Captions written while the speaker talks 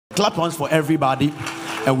Clap once for everybody,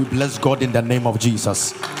 and we bless God in the name of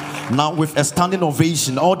Jesus. Now, with a standing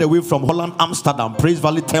ovation all the way from Holland, Amsterdam, Praise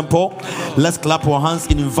Valley Temple, let's clap our hands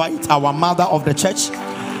and invite our mother of the church,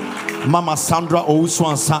 Mama Sandra, Owusu,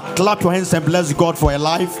 Ansah. Clap your hands and bless God for her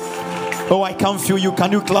life. Oh, I can't feel you.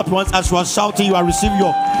 Can you clap once as you are shouting? You are receiving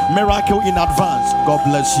your miracle in advance. God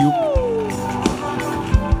bless you.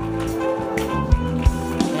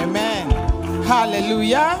 Amen.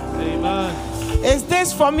 Hallelujah. Amen. Is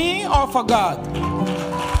this for me or for God?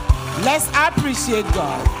 Let's appreciate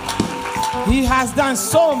God. He has done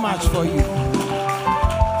so much for you.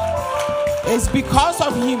 It's because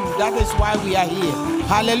of him. That is why we are here.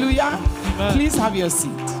 Hallelujah. Amen. Please have your seat.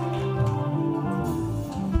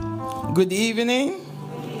 Good evening.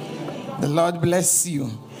 The Lord bless you.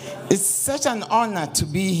 It's such an honor to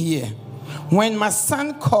be here. When my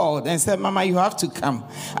son called and said, Mama, you have to come,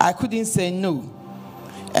 I couldn't say no.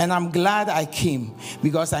 And I'm glad I came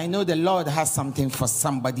because I know the Lord has something for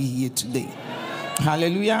somebody here today.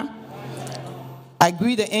 Hallelujah. I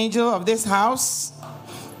greet the angel of this house,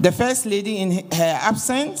 the first lady in her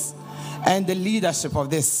absence, and the leadership of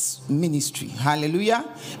this ministry. Hallelujah.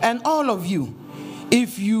 And all of you,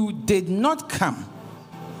 if you did not come,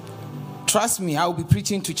 trust me, I will be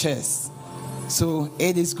preaching to chairs. So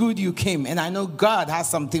it is good you came, and I know God has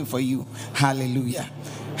something for you. Hallelujah.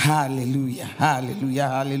 Hallelujah. Hallelujah.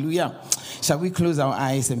 Hallelujah. Shall we close our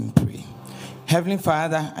eyes and pray? Heavenly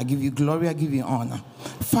Father, I give you glory, I give you honor.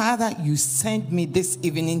 Father, you sent me this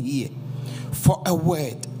evening here for a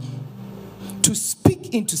word to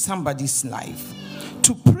speak into somebody's life,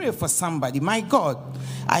 to pray for somebody. My God,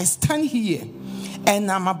 I stand here and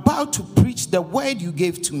I'm about to preach the word you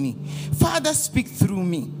gave to me. Father, speak through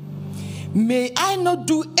me. May I not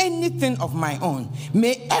do anything of my own.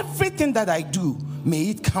 May everything that I do,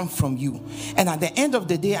 may it come from you. And at the end of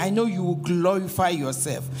the day, I know you will glorify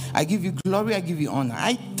yourself. I give you glory, I give you honor.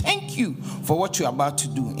 I thank you for what you're about to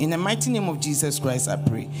do. In the mighty name of Jesus Christ, I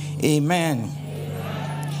pray. Amen.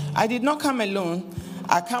 I did not come alone.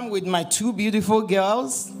 I come with my two beautiful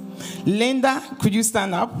girls. Linda, could you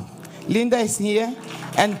stand up? Linda is here.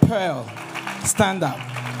 And Pearl, stand up.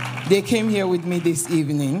 They came here with me this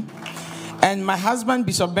evening. And my husband,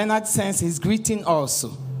 Bishop Bernard, sends his greeting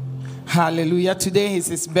also. Hallelujah. Today is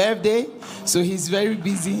his birthday, so he's very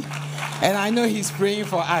busy. And I know he's praying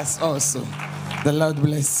for us also. The Lord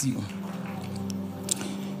bless you.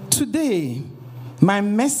 Today, my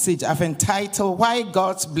message I've entitled, Why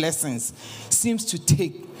God's Blessings Seems to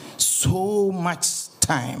Take So Much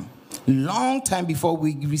Time. Long time before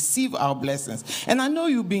we receive our blessings. And I know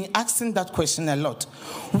you've been asking that question a lot.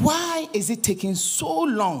 Why is it taking so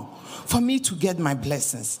long for me to get my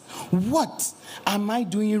blessings? What am I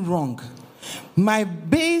doing wrong? My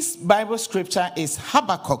base Bible scripture is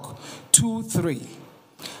Habakkuk 2:3.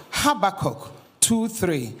 Habakkuk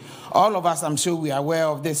 2:3. All of us, I'm sure we are aware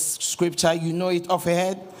of this scripture. You know it off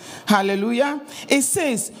ahead. Hallelujah. It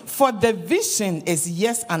says, for the vision is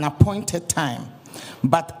yes an appointed time,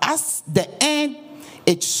 but as the end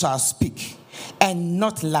it shall speak and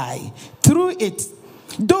not lie. Through it,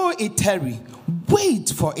 though it tarry, wait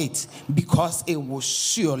for it, because it will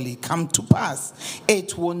surely come to pass.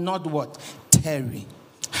 It will not what? Tarry.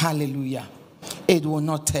 Hallelujah. It will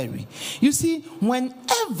not tarry. You see,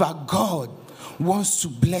 whenever God wants to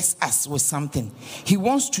bless us with something, he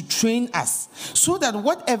wants to train us so that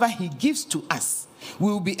whatever he gives to us,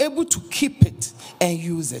 we will be able to keep it and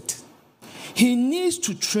use it. He needs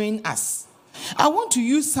to train us. I want to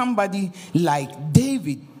use somebody like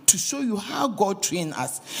David to show you how God trained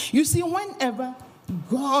us. You see, whenever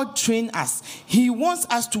God trains us, he wants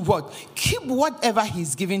us to what? Keep whatever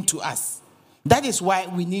he's given to us. That is why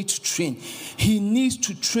we need to train. He needs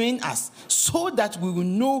to train us so that we will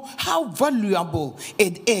know how valuable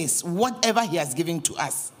it is, whatever he has given to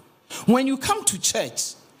us. When you come to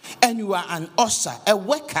church and you are an usher, a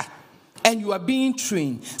worker, and you are being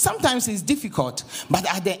trained, sometimes it's difficult, but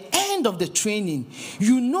at the end of the training,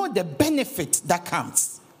 you know the benefit that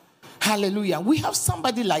comes. Hallelujah. We have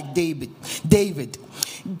somebody like David.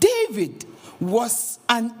 David was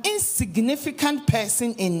an insignificant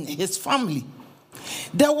person in his family.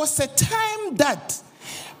 There was a time that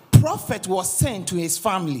prophet was sent to his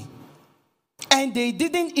family, and they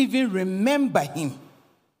didn't even remember him.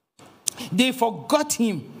 They forgot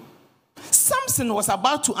him. Samson was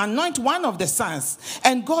about to anoint one of the sons,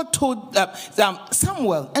 and God told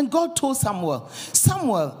Samuel,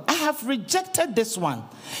 Samuel, I have rejected this one.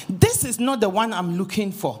 This is not the one I'm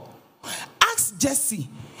looking for. Ask Jesse,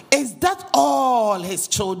 is that all his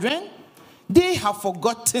children? They have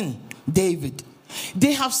forgotten David.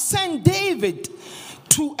 They have sent David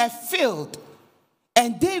to a field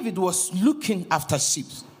And David was looking after sheep.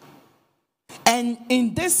 And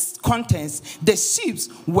in this context, the sheep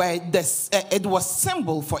were it was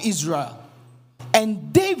symbol for Israel.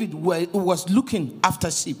 And David was looking after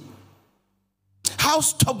sheep. How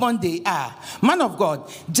stubborn they are. Man of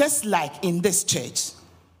God, just like in this church.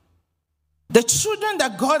 The children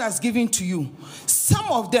that God has given to you, some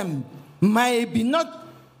of them may be not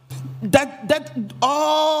that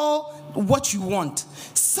all what you want.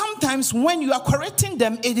 Sometimes when you are correcting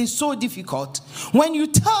them, it is so difficult. When you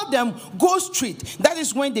tell them go straight, that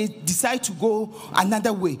is when they decide to go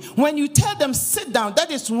another way. When you tell them sit down,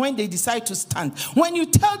 that is when they decide to stand. When you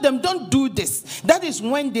tell them don't do this, that is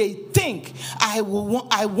when they think I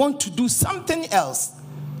want to do something else.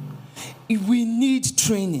 We need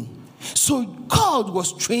training. So God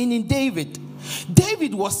was training David.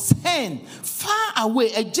 David was sent far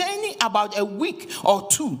away, a journey about a week or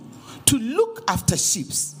two, to look after sheep.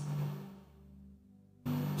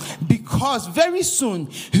 Because very soon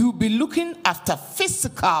he will be looking after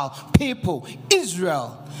physical people,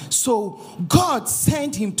 Israel. So God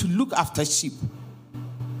sent him to look after sheep,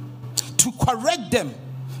 to correct them,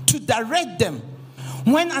 to direct them.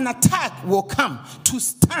 When an attack will come, to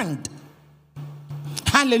stand.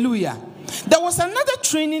 Hallelujah. There was another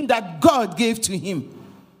training that God gave to him.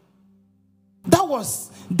 That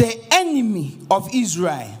was the enemy of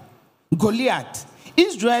Israel, Goliath,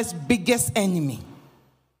 Israel's biggest enemy.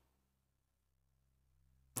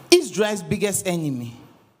 Israel's biggest enemy.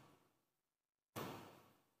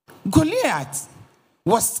 Goliath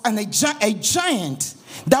was a giant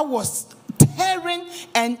that was tearing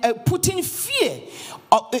and putting fear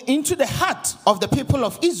into the heart of the people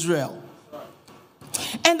of Israel.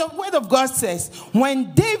 And the word of God says,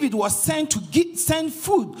 when David was sent to send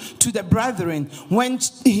food to the brethren, when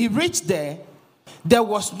he reached there, there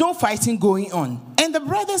was no fighting going on. And the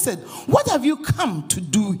brother said, what have you come to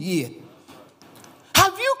do here?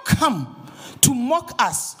 Have you come to mock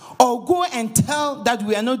us or go and tell that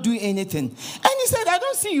we are not doing anything? And he said, I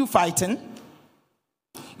don't see you fighting.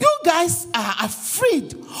 You guys are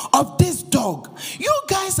afraid of this dog. You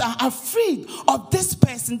guys are afraid of this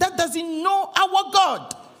person that doesn't know our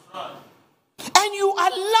God. And you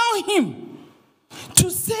allow him to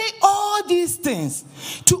say all these things,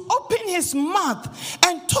 to open his mouth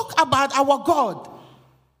and talk about our God.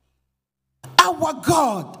 Our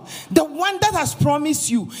God, the one that has promised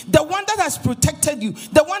you, the one that has protected you,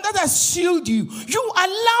 the one that has shielded you. You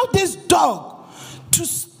allow this dog to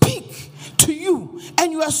speak to you,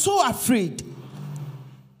 and you are so afraid.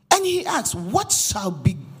 And he asks, what shall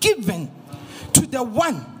be given to the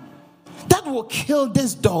one that will kill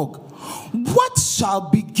this dog? What shall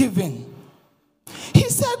be given? He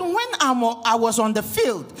said, when I was on the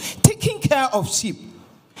field taking care of sheep,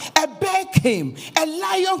 a bear came, a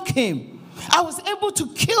lion came. I was able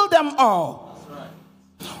to kill them all.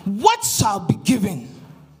 What shall be given?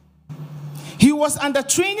 He was under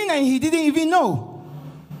training and he didn't even know.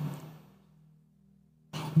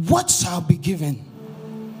 What shall be given?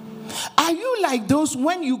 Are you like those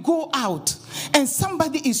when you go out and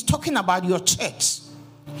somebody is talking about your church,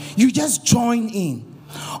 you just join in?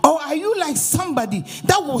 Or are you like somebody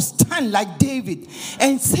that will stand like David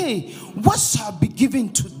and say, what shall be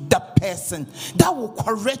given to that person that will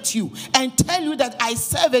correct you and tell you that I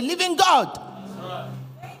serve a living God?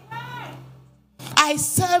 I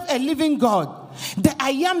serve a living God. The I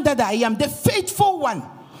am that I am, the faithful one.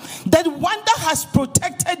 That one that has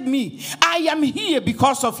protected me. I am here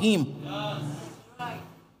because of him.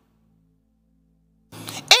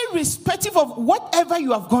 Irrespective of whatever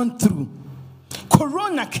you have gone through,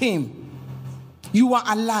 Corona came, you are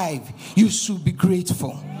alive, you should be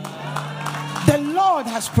grateful. The Lord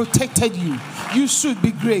has protected you, you should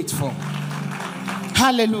be grateful.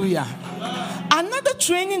 Hallelujah. Another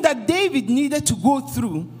training that David needed to go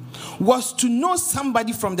through was to know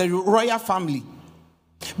somebody from the royal family.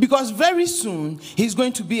 Because very soon, he's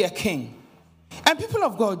going to be a king. And people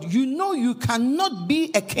of God, you know you cannot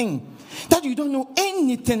be a king that you don't know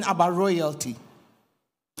anything about royalty.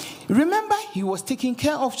 Remember, he was taking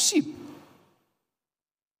care of sheep.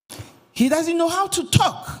 He doesn't know how to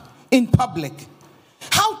talk in public,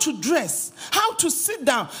 how to dress, how to sit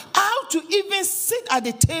down, how to even sit at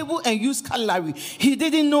the table and use cutlery. He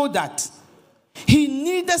didn't know that. He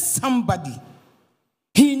needed somebody.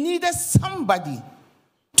 He needed somebody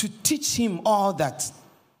to teach him all that.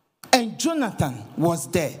 And Jonathan was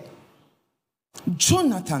there.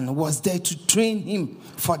 Jonathan was there to train him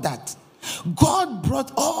for that. God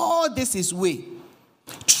brought all this his way.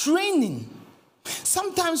 Training.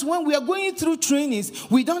 Sometimes when we are going through trainings,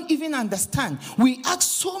 we don't even understand. We ask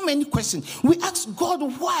so many questions. We ask God,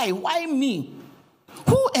 why? Why me?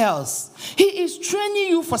 Who else? He is training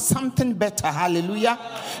you for something better. Hallelujah.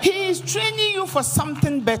 He is training you for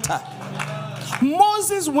something better.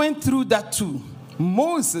 Moses went through that too.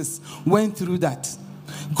 Moses went through that.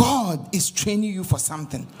 God is training you for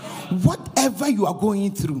something. Whatever you are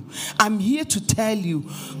going through, I'm here to tell you,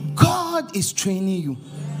 God is training you.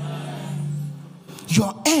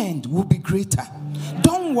 Your end will be greater.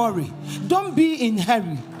 Don't worry. Don't be in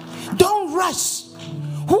hurry. Don't rush.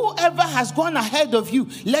 Whoever has gone ahead of you,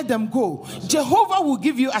 let them go. Jehovah will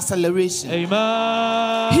give you acceleration.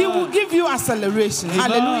 Amen. He will give you acceleration.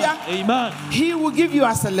 Amen. Hallelujah. Amen. He will give you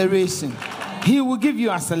acceleration. He will give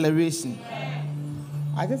you acceleration.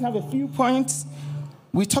 I just have a few points.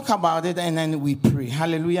 We talk about it and then we pray.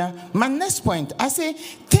 Hallelujah. My next point, I say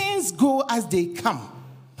things go as they come.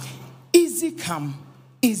 Easy come,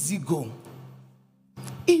 easy go.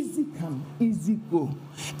 Easy come, easy go.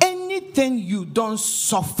 Anything you don't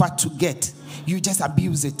suffer to get, you just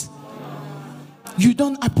abuse it. You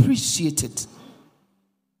don't appreciate it.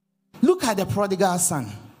 Look at the prodigal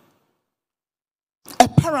son. A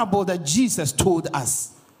parable that Jesus told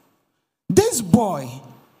us. This boy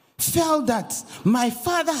felt that my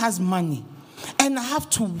father has money and I have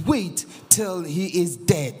to wait till he is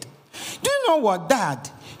dead. Do you know what, Dad?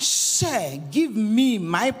 Share, give me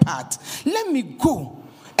my part. Let me go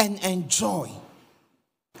and enjoy.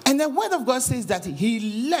 And the word of God says that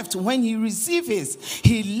he left, when he received his,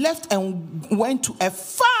 he left and went to a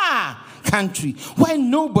far country where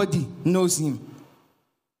nobody knows him.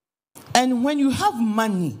 And when you have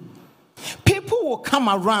money, people will come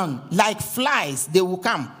around like flies. They will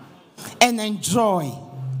come and enjoy.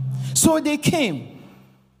 So they came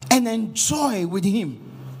and enjoy with him.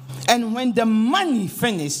 And when the money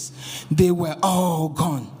finished, they were all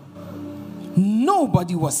gone.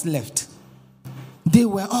 Nobody was left. They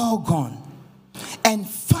were all gone. And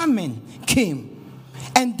famine came.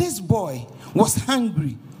 And this boy was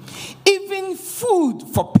hungry. Even food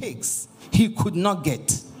for pigs he could not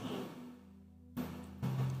get.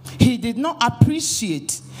 He did not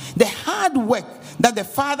appreciate the hard work that the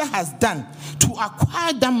father has done to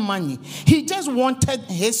acquire that money. He just wanted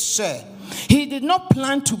his share. He did not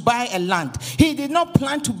plan to buy a land. He did not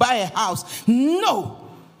plan to buy a house. No.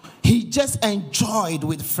 He just enjoyed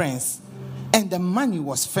with friends. And the money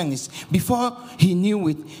was finished. Before he knew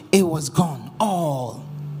it, it was gone. All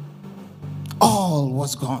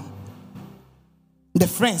was gone. The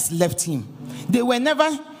friends left him. They were never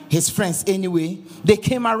his friends anyway. They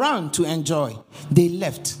came around to enjoy. They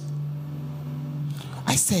left.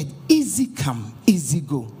 I said, easy come, easy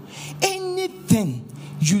go. Anything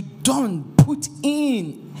you don't put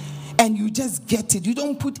in and you just get it. You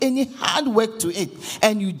don't put any hard work to it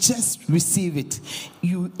and you just receive it.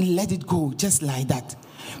 You let it go just like that.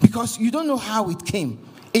 Because you don't know how it came.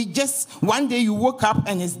 It just, one day you woke up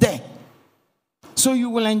and it's there. So you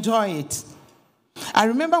will enjoy it. I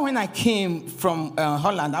remember when I came from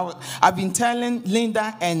Holland, I've been telling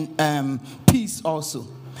Linda and Peace also.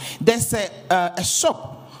 There's a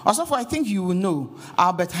shop. Also, I think you will know,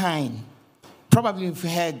 Albert Heijn. Probably you've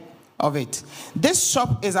heard of it. This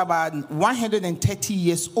shop is about 130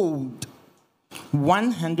 years old.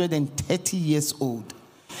 130 years old.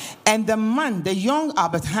 And the man, the young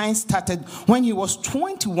Albert Heijn, started when he was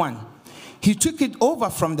 21. He took it over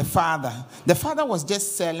from the father. The father was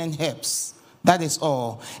just selling herbs. That is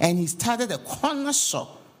all. And he started a corner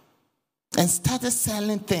shop and started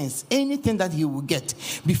selling things, anything that he would get.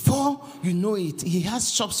 Before you know it, he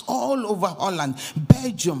has shops all over Holland,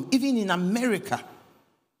 Belgium, even in America.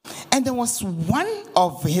 And there was one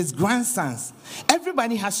of his grandsons.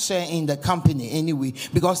 Everybody has share in the company anyway,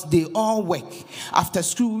 because they all work. After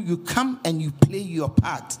school, you come and you play your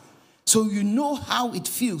part. So you know how it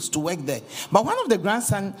feels to work there. But one of the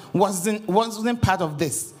grandsons wasn't part of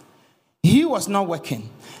this. He was not working.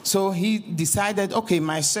 So he decided, okay,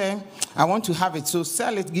 my share, I want to have it. So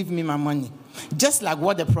sell it, give me my money. Just like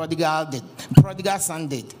what the prodigal son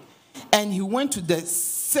did. And he went to the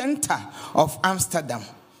center of Amsterdam.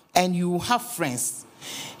 And you have friends.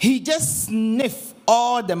 He just sniffed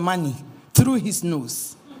all the money through his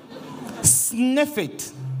nose. Sniff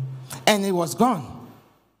it. And it was gone.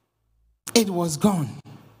 It was gone.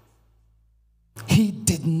 He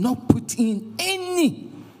did not put in any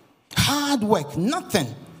hard work, nothing.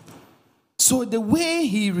 So the way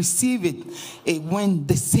he received it, it went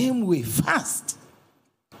the same way, fast.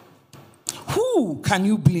 Who can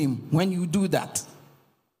you blame when you do that?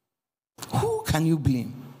 Who can you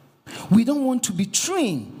blame? We don't want to be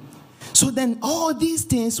trained. So then all these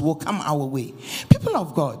things will come our way. People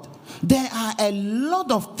of God, there are a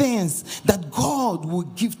lot of things that God will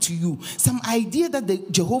give to you. Some idea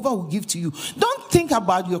that Jehovah will give to you. Don't think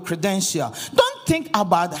about your credential. Don't think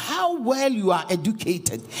about how well you are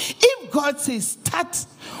educated. If God says start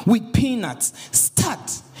with peanuts,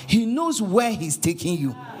 start. He knows where he's taking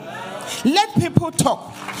you. Let people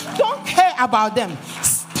talk. Don't care about them.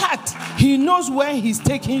 Start. He knows where he's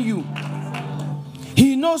taking you.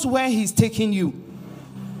 He knows where he's taking you.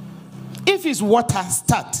 If it's water,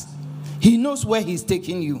 start. He knows where he's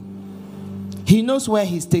taking you. He knows where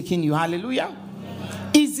he's taking you. Hallelujah.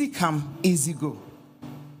 Easy come, easy go.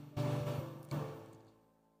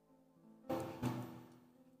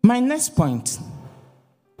 My next point.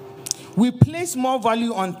 We place more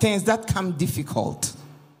value on things that come difficult.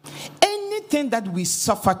 Anything that we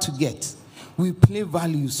suffer to get, we place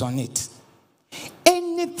values on it.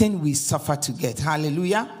 Anything we suffer to get.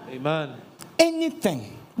 Hallelujah. Amen.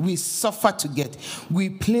 Anything we suffer to get, we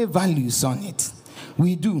place values on it.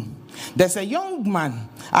 We do. There's a young man,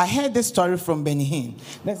 I heard this story from Benny Hinn.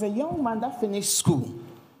 There's a young man that finished school,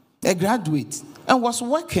 a graduate, and was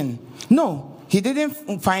working. No, he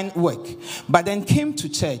didn't find work, but then came to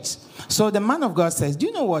church. So the man of God says, do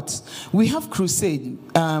you know what? We have crusade.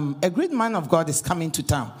 A great man of God is coming to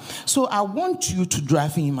town. So I want you to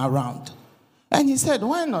drive him around. And he said,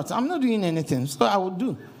 why not? I'm not doing anything, so I will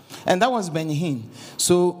do. And that was Benny Hinn.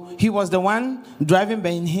 So he was the one driving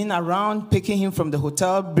Benny Hinn around, picking him from the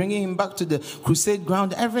hotel, bringing him back to the crusade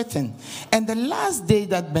ground, everything. And the last day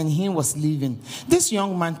that Benny Hinn was leaving, this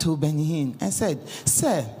young man told Benny Hinn and said,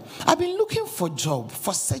 sir, I've been looking for a job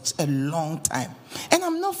for such a long time, and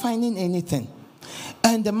I'm not finding anything.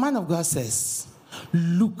 And the man of God says,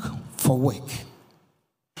 look for work.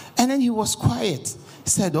 And then he was quiet. He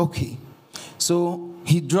said, okay. So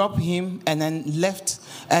he dropped him and then left.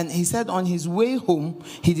 And he said on his way home,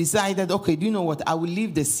 he decided, okay, do you know what? I will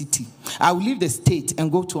leave the city. I will leave the state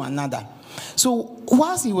and go to another. So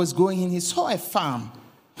whilst he was going in, he saw a farm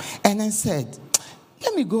and then said,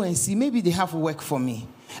 let me go and see. Maybe they have work for me.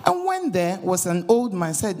 And when there was an old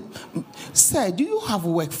man said, sir, do you have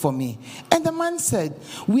work for me? And the man said,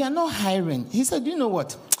 we are not hiring. He said, do you know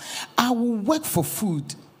what? I will work for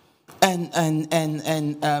food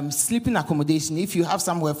and sleeping accommodation if you have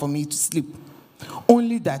somewhere for me to sleep.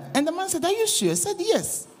 Only that. And the man said, are you sure? I said,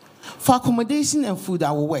 yes. For accommodation and food,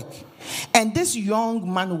 I will work. And this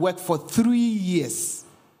young man worked for 3 years.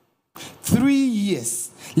 3 years.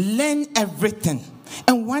 Learn everything.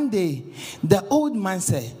 And one day, the old man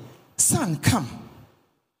said, son, come.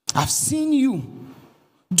 I've seen you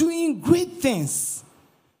doing great things.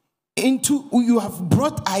 You have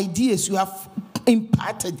brought ideas. You have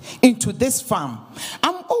imparted into this farm.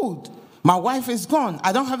 I'm old. My wife is gone.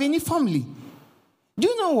 I don't have any family. Do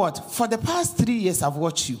you know what? For the past 3 years, I've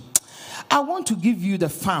watched you. I want to give you the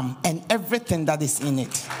farm and everything that is in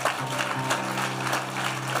it.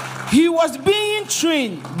 He was being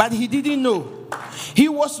trained, but he didn't know. He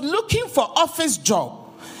was looking for office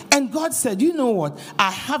job. And God said, you know what? I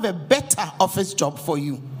have a better office job for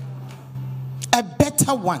you. A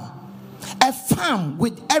better one. A farm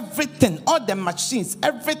with everything, all the machines,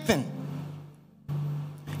 everything.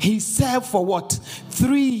 He served for what?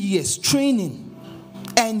 3 years training.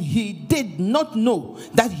 And he did not know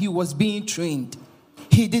that he was being trained.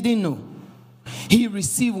 He didn't know. He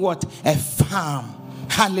received what? A farm.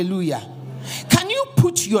 Hallelujah. Can you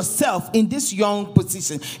put yourself in this young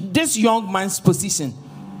position, this young man's position?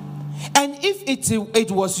 And if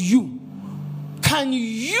it was you, can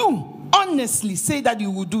you honestly say that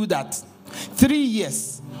you would do that? 3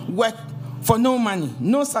 years, work for no money,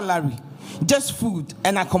 no salary, just food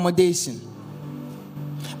and accommodation.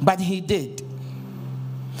 But he did.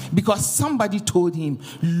 Because somebody told him,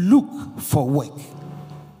 look for work.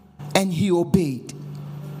 And he obeyed.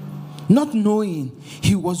 Not knowing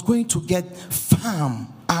he was going to get farm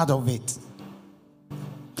out of it.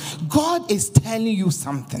 God is telling you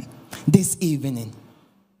something this evening.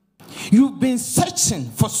 You've been searching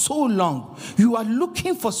for so long. You are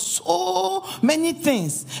looking for so many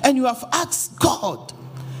things. And you have asked God.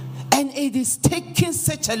 And it is taking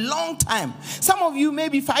such a long time. Some of you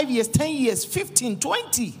maybe 5 years, 10 years, 15,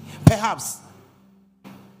 20, perhaps.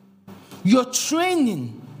 Your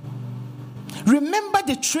training. Remember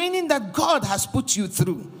the training that God has put you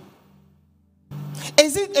through.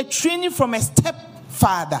 Is it a training from a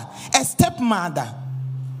stepfather, a stepmother?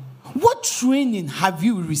 What training have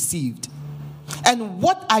you received? And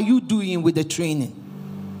what are you doing with the training?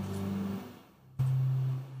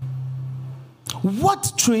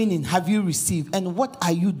 What training have you received and what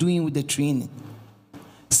are you doing with the training?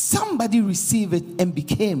 Somebody received it and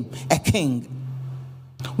became a king.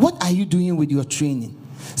 What are you doing with your training?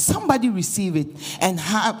 Somebody received it and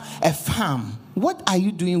have a farm. What are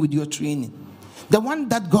you doing with your training? the one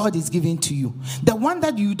that God is giving to you, the one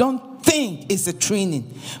that you don't think is a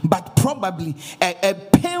training, but probably a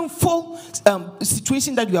painful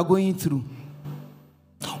situation that you are going through.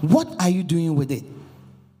 What are you doing with it?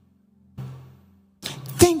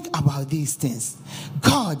 Think about these things.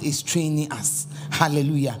 God is training us.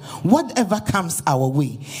 Hallelujah. Whatever comes our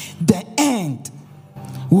way, the end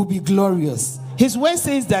will be glorious. His word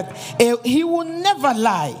says that he will never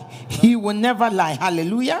lie. He will never lie.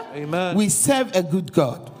 Hallelujah. Amen. We serve a good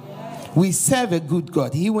God. We serve a good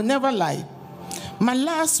God. He will never lie. My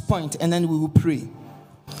last point, and then we will pray.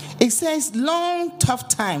 It says, long, tough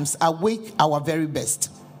times awake our very best.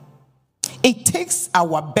 It takes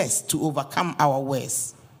our best to overcome our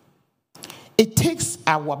worst. It takes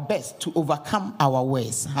our best to overcome our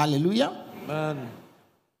worst. Hallelujah. Amen.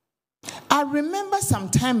 I remember some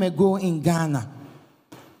time ago in Ghana,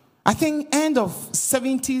 I think end of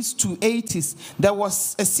 70s to 80s, there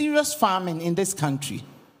was a serious famine in this country.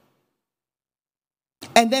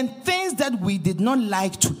 And then things that we did not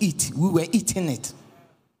like to eat, we were eating it.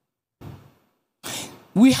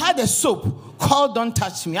 We had a soap called Don't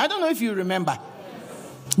Touch Me. I don't know if you remember.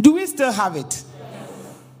 Do we still have it?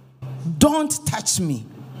 Don't touch me.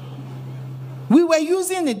 We were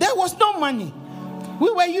using it. There was no money.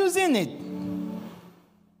 We were using it.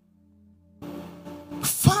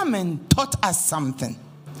 Famine taught us something.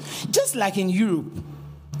 Just like in Europe,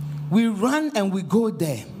 we run and we go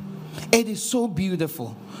there. It is so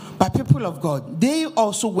beautiful. But people of God, they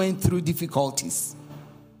also went through difficulties.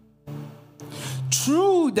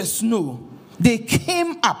 Through the snow, they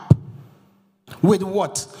came up with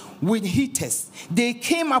what? With heaters. They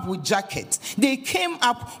came up with jackets. They came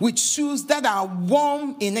up with shoes that are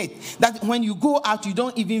warm in it, that when you go out, you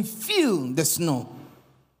don't even feel the snow.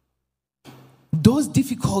 Those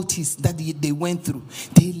difficulties that they went through,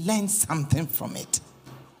 they learned something from it.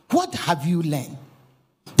 What have you learned?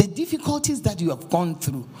 The difficulties that you have gone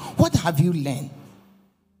through, what have you learned?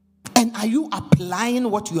 And are you applying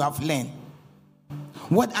what you have learned?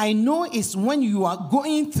 What I know is when you are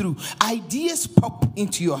going through, ideas pop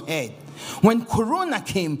into your head. When Corona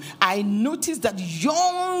came, I noticed that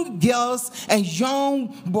young girls and young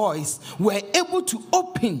boys were able to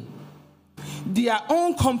open their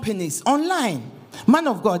own companies online, man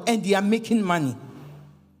of God, and they are making money.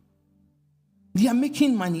 They are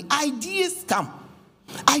making money. Ideas come.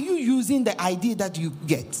 Are you using the idea that you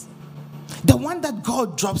get? The one that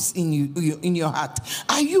God drops in you, in your heart.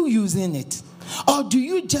 Are you using it? Or do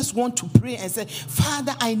you just want to pray and say,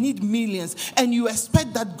 Father, I need millions, and you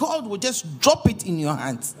expect that God will just drop it in your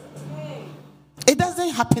hands? It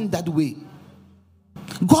doesn't happen that way.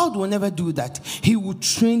 God will never do that. He will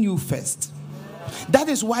train you first. That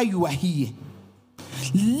is why you are here.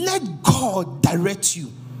 Let God direct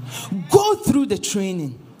you. Go through the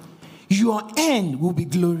training. Your end will be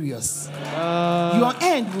glorious. Your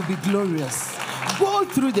end will be glorious. Go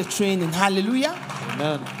through the training. Hallelujah.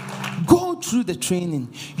 Amen. Go through the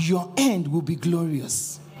training. Your end will be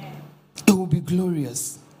glorious. It will be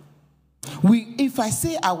glorious. If I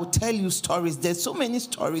say I will tell you stories, there's so many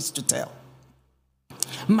stories to tell.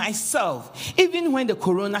 Myself, even when the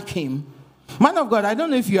corona came, man of God, I don't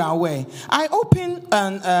know if you are aware, I opened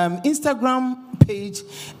an Instagram page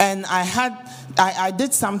and I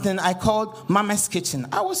did something I called Mama's Kitchen.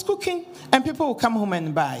 I was cooking and people would come home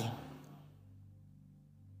and buy.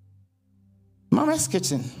 Mama's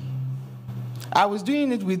Kitchen. I was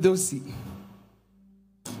doing it with Dosi.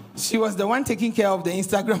 She was the one taking care of the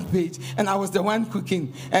Instagram page, and I was the one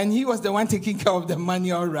cooking, and he was the one taking care of the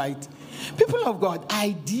money, all right. People of God,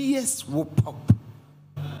 ideas will pop.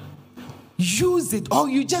 Use it, or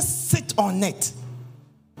you just sit on it.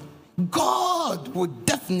 God will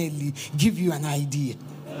definitely give you an idea.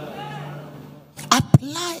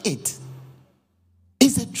 Apply it.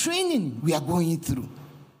 It's a training we are going through.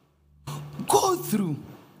 Go through.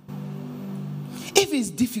 If it's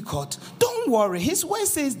difficult, don't worry. His word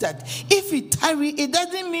says that if it tarry, it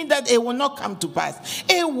doesn't mean that it will not come to pass.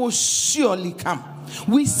 It will surely come.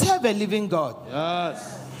 We serve a living God.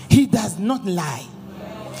 Yes. He does not lie.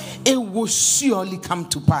 It will surely come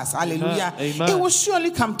to pass. Hallelujah. Amen. It will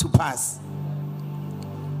surely come to pass.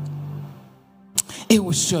 It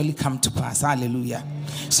will surely come to pass. Hallelujah.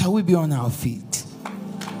 Shall we be on our feet?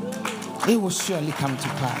 It will surely come to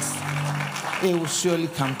pass. It will surely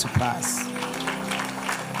come to pass.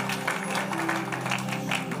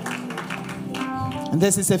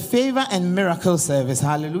 This is a favor and miracle service.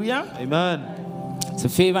 Hallelujah. Amen. It's a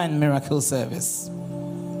favor and miracle service.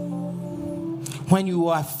 When you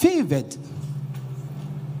are favored,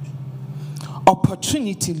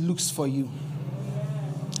 opportunity looks for you.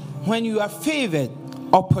 When you are favored,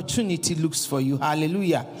 opportunity looks for you.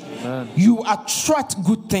 Hallelujah. Amen. You attract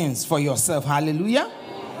good things for yourself. Hallelujah.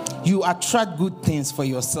 You attract good things for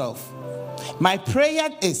yourself. My prayer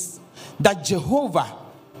is that Jehovah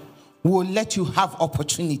will let you have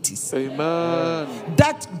opportunities. Amen.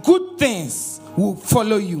 That good things will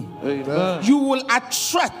follow you. Amen. You will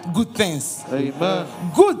attract good things. Amen.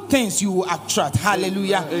 Good things you will attract.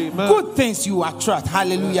 Hallelujah. Amen. Good things you will attract.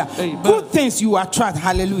 Hallelujah. Amen. Good things you will attract.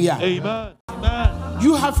 Hallelujah. Amen. Amen.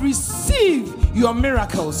 You have received your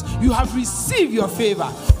miracles. You have received your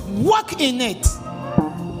favor. Walk in it.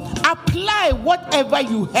 Apply whatever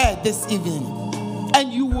you heard this evening,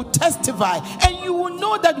 and you will testify, and you will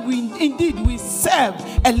know that we serve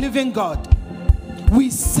a living God. We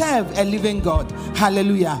serve a living God.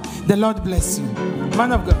 Hallelujah. The Lord bless you.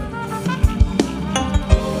 Man of God.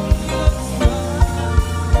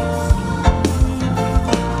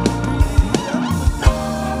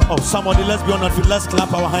 Oh, somebody, let's be honest. Let's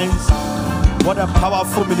clap our hands. What a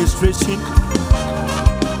powerful ministration.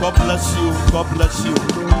 God bless you. God bless you.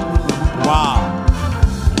 Wow.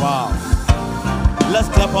 Wow. Let's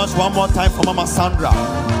clap us one more time for Mama Sandra.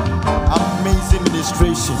 Amazing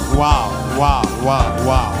ministration. Wow.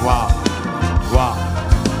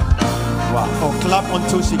 Oh, clap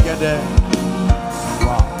until she get there.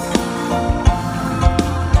 Wow.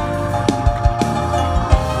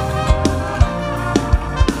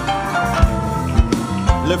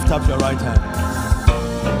 Lift up your right hand.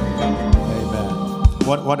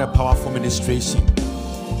 Amen. What a powerful ministration.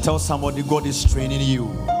 Tell somebody God is training you.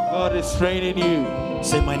 God is training you.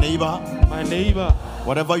 Say, my neighbor. My neighbor.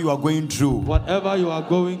 Whatever you are going through. Whatever you are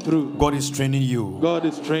going through. God is training you. God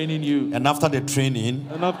is training you. And after the training.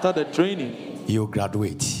 And after the training. You will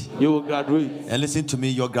graduate. You will graduate. And listen to me.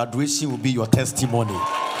 Your graduation will be your testimony.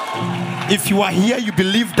 If you are here, you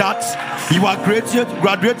believe that you are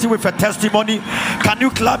graduating with a testimony. Can you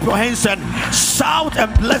clap your hands and shout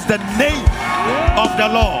and bless the name of the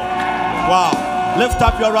Lord? Wow. Lift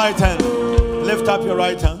up your right hand. Lift up your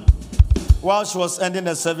right hand. While she was ending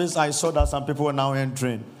the service, I saw that some people were now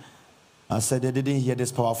entering. I said they didn't hear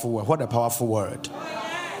this powerful word. What a powerful word.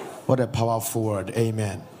 What a powerful word.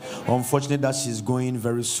 Amen. Unfortunately that she's going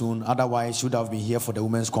very soon. Otherwise she would have been here for the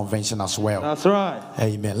women's convention as well. That's right.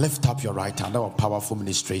 Amen. Lift up your right hand. That was powerful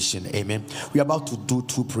ministration. Amen. We're about to do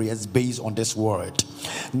 2 prayers based on this word.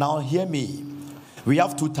 Now hear me. We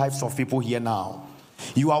have 2 types of people here now.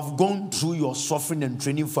 You have gone through your suffering and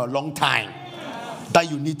training for a long time that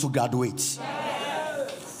you need to graduate.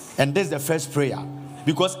 And this is the first prayer.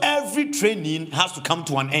 Because every training has to come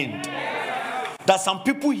to an end. That some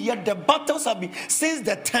people here, the battles have been since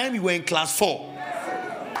the time you were in class 4.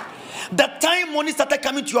 The time money started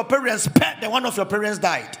coming to your parents, the one of your parents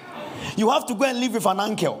died. You have to go and live with an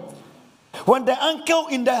uncle. When the uncle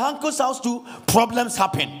in the uncle's house too, problems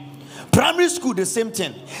happen. Primary school, the same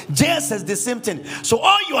thing. JSS, the same thing. So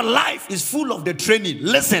all your life is full of the training.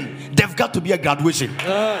 Listen, there's got to be a graduation.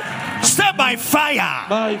 Say by fire.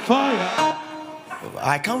 By fire.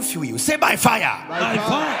 I can't feel you. Say by fire. By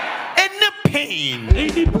fire. Any pain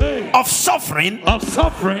of suffering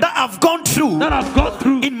that I've gone through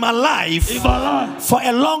in my life for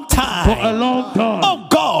a long time. Oh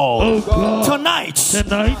God, tonight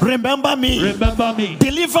remember me,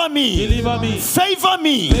 deliver me, favor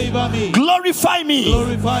me, glorify me,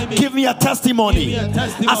 give me a testimony.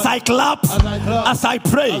 As I clap, as I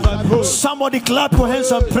pray. Somebody clap your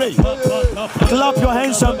hands and pray. Clap your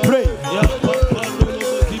hands and pray.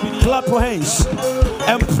 Clap your hands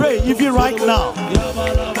and pray even right now.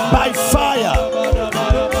 By fire,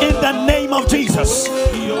 in the name of Jesus,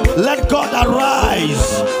 let God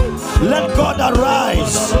arise. Let God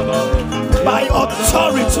arise by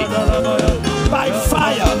authority, by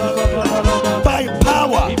fire, by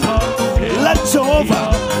power. Let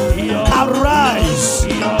Jehovah arise.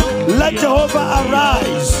 Let Jehovah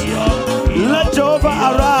arise. Let Jehovah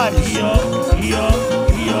arise.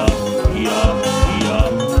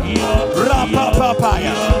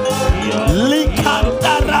 Rapapapaya,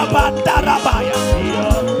 Likandarabaya,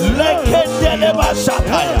 Lekendeleba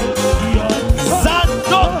Shataya,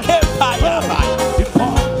 Zando Kepaya,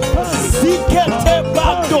 Zikete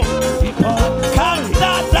Bando,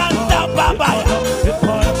 Kanda Danda Babaya,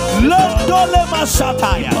 Lendole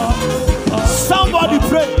Mashataya. Somebody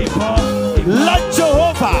pray. Let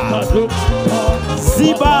Jehovah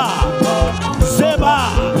Ziba, Zeba,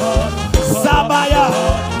 Zabaya,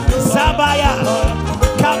 Zabaya,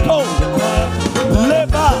 Kato,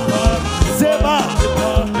 Leba, Zeba,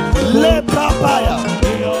 Lepapaya,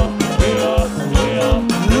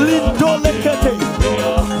 Lindo Lekete,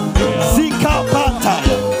 Zika Panta,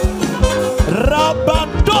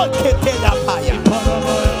 Rabando Kete Yapaya,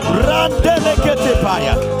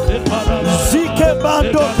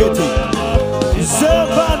 Lebandokete,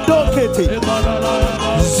 Zebandokete,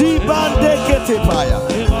 Zibandekete Paya,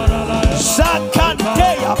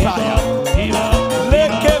 Zakanteya Paya,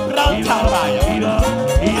 Lekebranta Paya,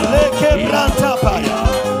 Lekebranta Paya,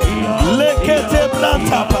 Lekete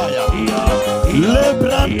Branta Paya,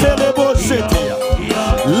 Lebrantele